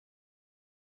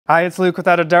Hi, it's Luke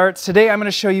without a Darts. Today I'm going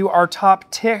to show you our top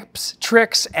tips,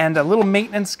 tricks, and a little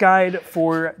maintenance guide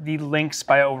for the Lynx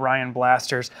by Orion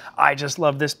Blasters. I just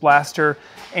love this blaster,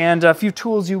 and a few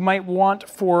tools you might want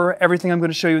for everything I'm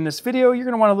going to show you in this video. You're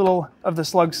going to want a little of the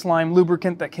slug slime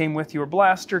lubricant that came with your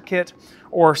blaster kit,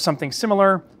 or something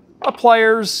similar,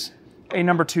 pliers, a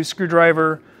number 2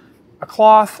 screwdriver, a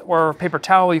cloth, or a paper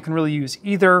towel. You can really use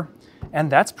either,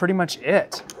 and that's pretty much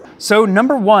it. So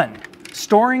number 1.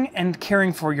 Storing and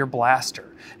caring for your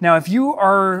blaster. Now, if you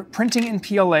are printing in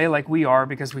PLA like we are,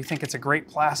 because we think it's a great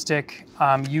plastic,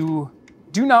 you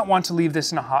do not want to leave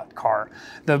this in a hot car.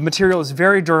 The material is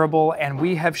very durable, and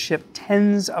we have shipped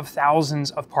tens of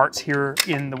thousands of parts here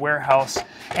in the warehouse,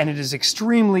 and it is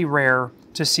extremely rare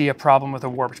to see a problem with a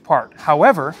warped part.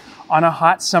 However, on a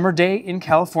hot summer day in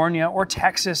California or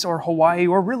Texas or Hawaii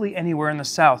or really anywhere in the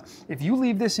South, if you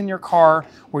leave this in your car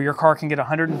where your car can get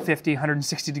 150,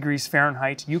 160 degrees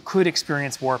Fahrenheit, you could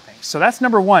experience warping. So that's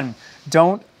number 1.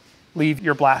 Don't leave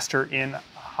your blaster in a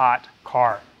hot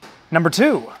car. Number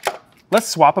 2, let's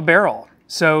swap a barrel.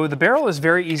 So the barrel is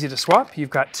very easy to swap. You've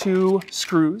got 2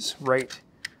 screws right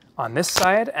on this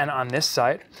side and on this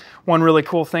side. One really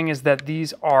cool thing is that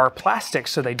these are plastic,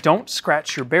 so they don't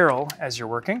scratch your barrel as you're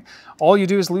working. All you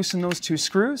do is loosen those 2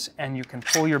 screws and you can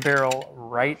pull your barrel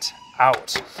right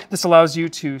out. This allows you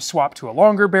to swap to a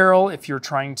longer barrel if you're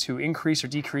trying to increase or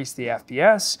decrease the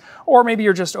FPS, or maybe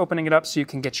you're just opening it up so you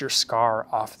can get your scar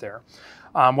off there.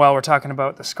 While we're talking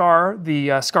about the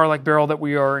scar-like barrel that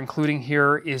we are including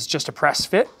here is just a press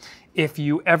fit. If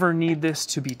you ever need this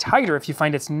to be tighter, if you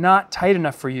find it's not tight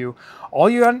enough for you, all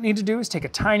you need to do is take a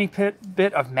tiny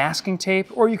bit of masking tape,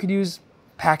 or you could use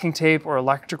packing tape or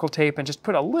electrical tape and just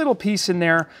put a little piece in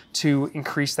there to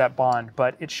increase that bond,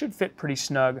 but it should fit pretty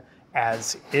snug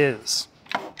as is.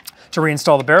 To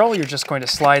reinstall the barrel, you're just going to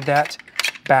slide that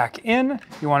back in.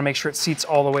 You want to make sure it seats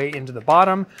all the way into the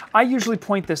bottom. I usually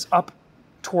point this up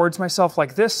towards myself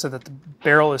like this so that the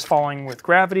barrel is falling with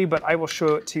gravity, but I will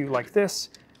show it to you like this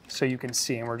so you can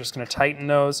see, and we're just going to tighten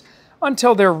those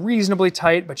until they're reasonably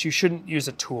tight, but you shouldn't use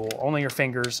a tool, only your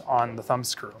fingers on the thumb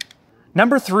screw.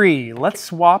 Number 3, let's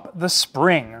swap the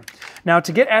spring. Now,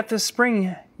 to get at this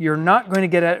spring, you're not going to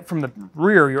get at it from the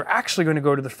rear, you're actually going to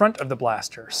go to the front of the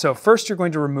blaster. So first you're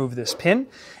going to remove this pin.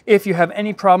 If you have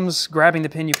any problems grabbing the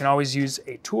pin, you can always use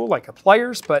a tool like a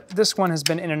pliers, but this one has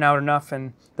been in and out enough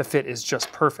and the fit is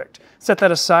just perfect. Set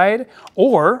that aside,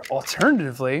 or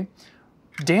alternatively,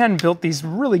 Dan built these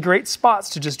really great spots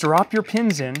to just drop your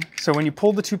pins in. So when you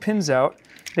pull the 2 pins out,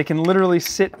 they can literally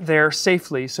sit there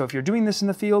safely. So if you're doing this in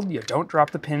the field, you don't drop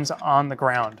the pins on the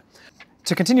ground.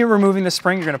 To continue removing the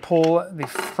spring, you're going to pull the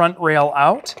front rail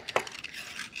out,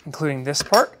 including this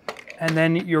part, and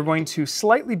then you're going to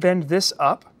slightly bend this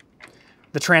up,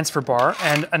 the transfer bar,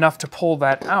 and enough to pull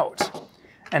that out.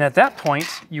 And at that point,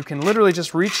 you can literally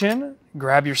just reach in,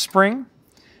 grab your spring,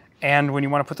 and when you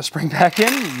want to put the spring back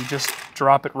in, you just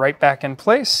drop it right back in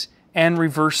place and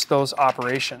reverse those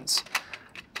operations.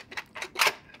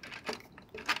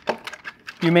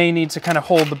 You may need to kind of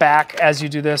hold the back as you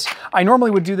do this. I normally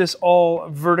would do this all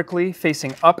vertically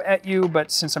facing up at you,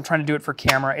 but since I'm trying to do it for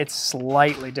camera, it's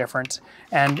slightly different.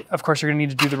 And of course, you're going to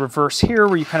need to do the reverse here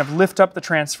where you kind of lift up the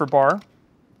transfer bar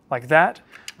like that.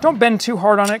 Don't bend too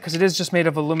hard on it because it is just made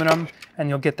of aluminum, and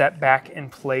you'll get that back in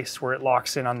place where it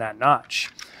locks in on that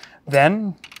notch.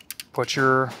 Then put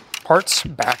your parts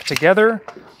back together.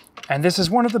 And this is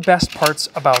one of the best parts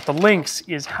about the Lynx,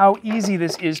 is how easy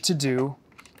this is to do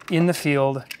in the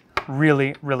field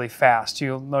really, really fast.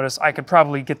 You'll notice I could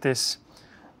probably get this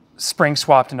spring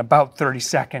swapped in about 30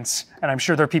 seconds, and I'm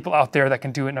sure there are people out there that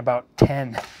can do it in about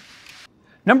 10.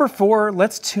 Number 4,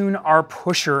 let's tune our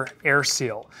pusher air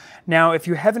seal. Now, if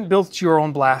you haven't built your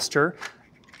own blaster,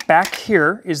 back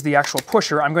here is the actual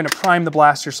pusher. I'm going to prime the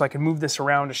blaster so I can move this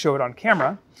around to show it on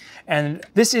camera. And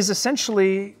this is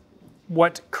essentially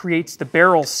what creates the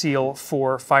barrel seal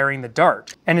for firing the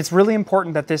dart. And it's really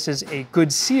important that this is a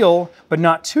good seal, but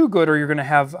not too good, or you're going to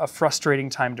have a frustrating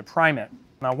time to prime it.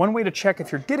 Now, one way to check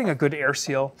if you're getting a good air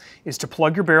seal is to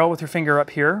plug your barrel with your finger up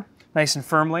here, nice and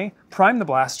firmly, prime the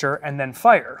blaster, and then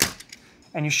fire.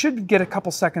 And you should get a couple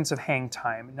seconds of hang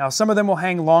time. Now, some of them will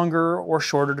hang longer or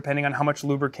shorter depending on how much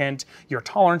lubricant, your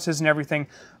tolerances and everything,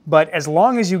 but as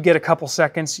long as you get a couple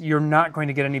seconds, you're not going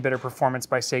to get any better performance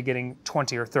by, say, getting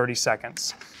 20 or 30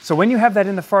 seconds. So when you have that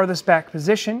in the farthest back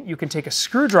position, you can take a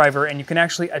screwdriver and you can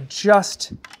actually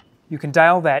adjust, you can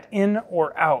dial that in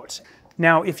or out.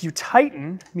 Now, if you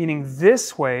tighten, meaning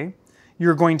this way,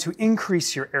 you're going to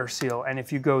increase your air seal, and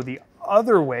if you go the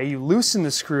other way, you loosen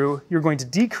the screw, you're going to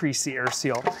decrease the air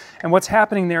seal. And what's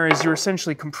happening there is you're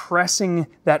essentially compressing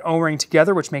that O-ring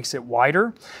together, which makes it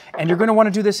wider. And you're going to want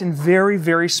to do this in very,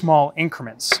 very small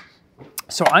increments.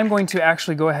 So I'm going to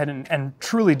actually go ahead and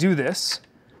truly do this,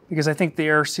 because I think the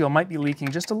air seal might be leaking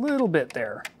just a little bit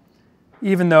there,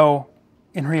 even though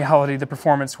in reality the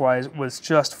performance-wise was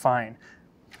just fine.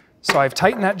 So I've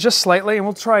tightened that just slightly, and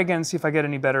we'll try again and see if I get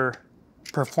any better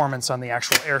performance on the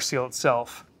actual air seal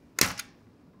itself.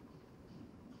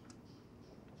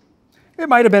 It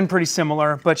might have been pretty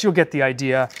similar, but you'll get the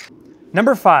idea.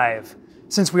 Number 5.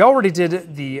 Since we already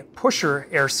did the pusher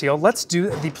air seal, let's do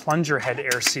the plunger head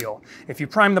air seal. If you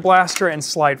prime the blaster and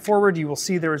slide forward, you will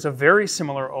see there is a very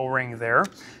similar O-ring there.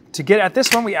 To get at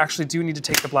this one, we actually do need to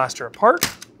take the blaster apart.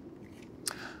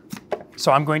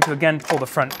 So I'm going to again pull the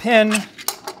front pin,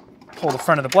 pull the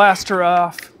front of the blaster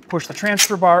off, push the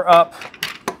transfer bar up,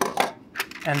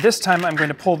 and this time I'm going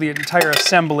to pull the entire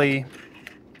assembly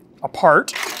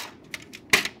apart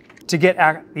to get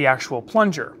at the actual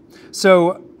plunger.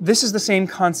 So this is the same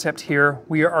concept here.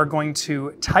 We are going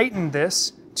to tighten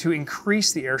this to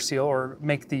increase the air seal or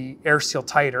make the air seal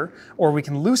tighter, or we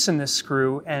can loosen this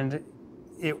screw and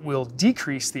it will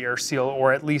decrease the air seal,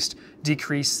 or at least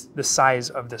decrease the size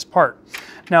of this part.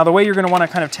 Now the way you're going to want to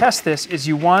kind of test this is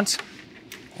you want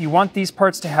these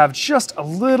parts to have just a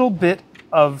little bit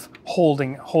of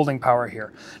holding power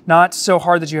here. Not so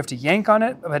hard that you have to yank on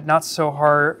it, but not so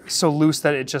loose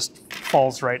that it just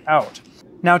falls right out.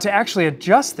 Now to actually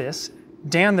adjust this,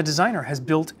 Dan the designer has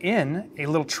built in a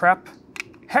little trap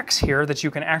hex here that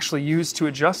you can actually use to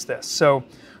adjust this. So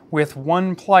with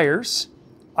one pliers,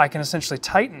 I can essentially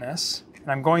tighten this,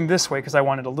 and I'm going this way because I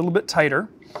want it a little bit tighter.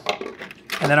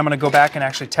 And then I'm going to go back and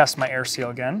actually test my air seal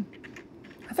again.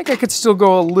 I think I could still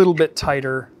go a little bit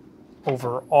tighter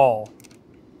overall.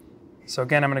 So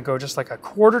again, I'm going to go just like a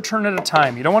quarter turn at a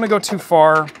time. You don't want to go too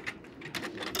far.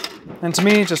 And to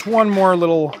me, just one more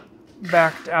little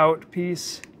backed out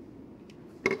piece.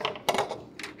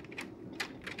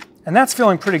 And that's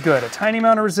feeling pretty good. A tiny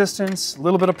amount of resistance, a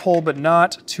little bit of pull, but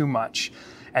not too much.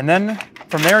 And then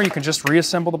from there, you can just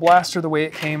reassemble the blaster the way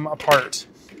it came apart.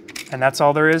 And that's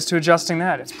all there is to adjusting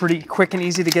that. It's pretty quick and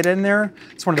easy to get in there.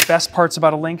 It's one of the best parts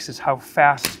about a Lynx is how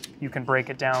fast you can break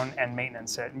it down and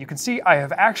maintenance it. And you can see I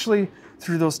have actually,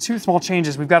 through those 2 small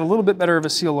changes, we've got a little bit better of a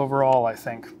seal overall, I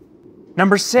think.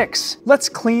 Number 6, let's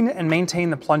clean and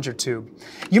maintain the plunger tube.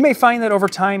 You may find that over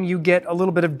time you get a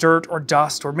little bit of dirt or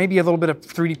dust, or maybe a little bit of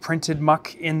 3D printed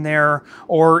muck in there,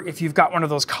 or if you've got one of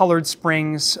those colored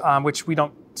springs, which we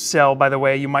don't sell, by the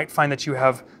way, you might find that you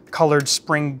have colored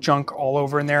spring junk all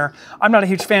over in there. I'm not a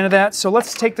huge fan of that, so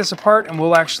let's take this apart and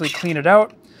we'll actually clean it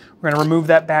out. We're going to remove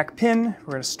that back pin.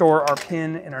 We're going to store our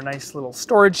pin in our nice little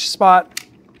storage spot.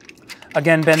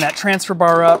 Again, bend that transfer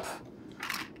bar up.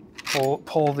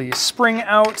 Pull the spring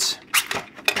out,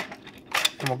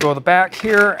 and we'll go to the back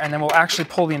here, and then we'll actually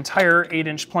pull the entire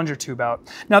 8-inch plunger tube out.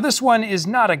 Now this one is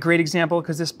not a great example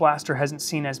because this blaster hasn't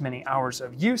seen as many hours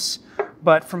of use,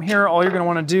 but from here all you're going to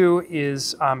want to do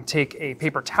is take a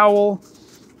paper towel,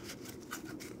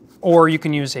 or you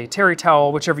can use a terry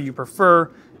towel, whichever you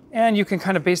prefer, and you can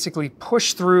kind of basically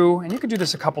push through, and you can do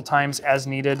this a couple times as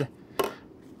needed,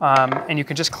 and you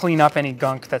can just clean up any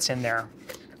gunk that's in there.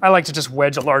 I like to just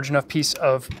wedge a large enough piece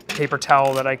of paper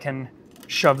towel that I can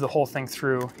shove the whole thing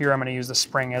through. Here I'm going to use the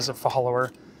spring as a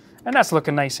follower, and that's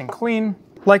looking nice and clean.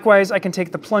 Likewise, I can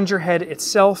take the plunger head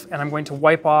itself and I'm going to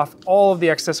wipe off all of the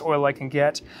excess oil I can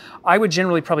get. I would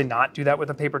generally probably not do that with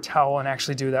a paper towel and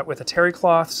actually do that with a terry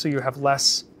cloth, so you have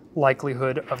less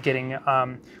likelihood of getting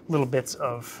little bits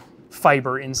of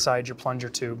fiber inside your plunger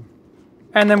tube.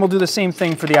 And then we'll do the same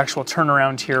thing for the actual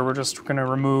turnaround here. We're just going to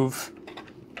remove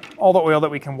all the oil that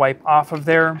we can wipe off of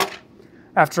there.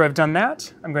 After I've done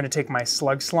that, I'm going to take my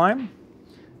slug slime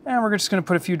and we're just going to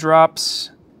put a few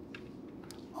drops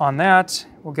on that.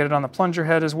 We'll get it on the plunger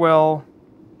head as well.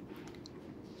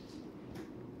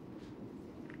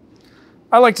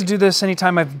 I like to do this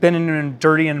anytime I've been in a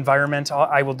dirty environment.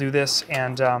 I will do this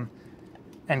and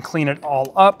clean it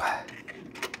all up.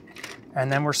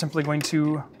 And then we're simply going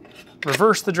to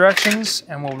reverse the directions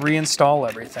and we'll reinstall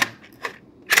everything.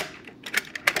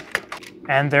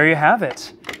 And there you have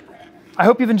it. I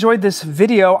hope you've enjoyed this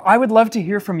video. I would love to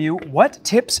hear from you. What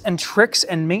tips and tricks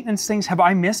and maintenance things have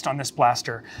I missed on this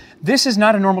blaster? This is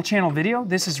not a normal channel video.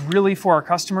 This is really for our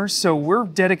customers. So we're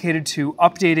dedicated to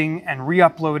updating and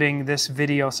re-uploading this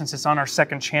video since it's on our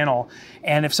second channel.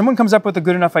 And if someone comes up with a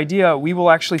good enough idea, we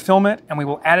will actually film it and we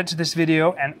will add it to this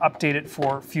video and update it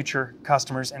for future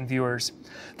customers and viewers.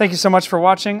 Thank you so much for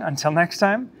watching. Until next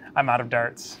time, I'm out of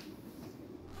darts.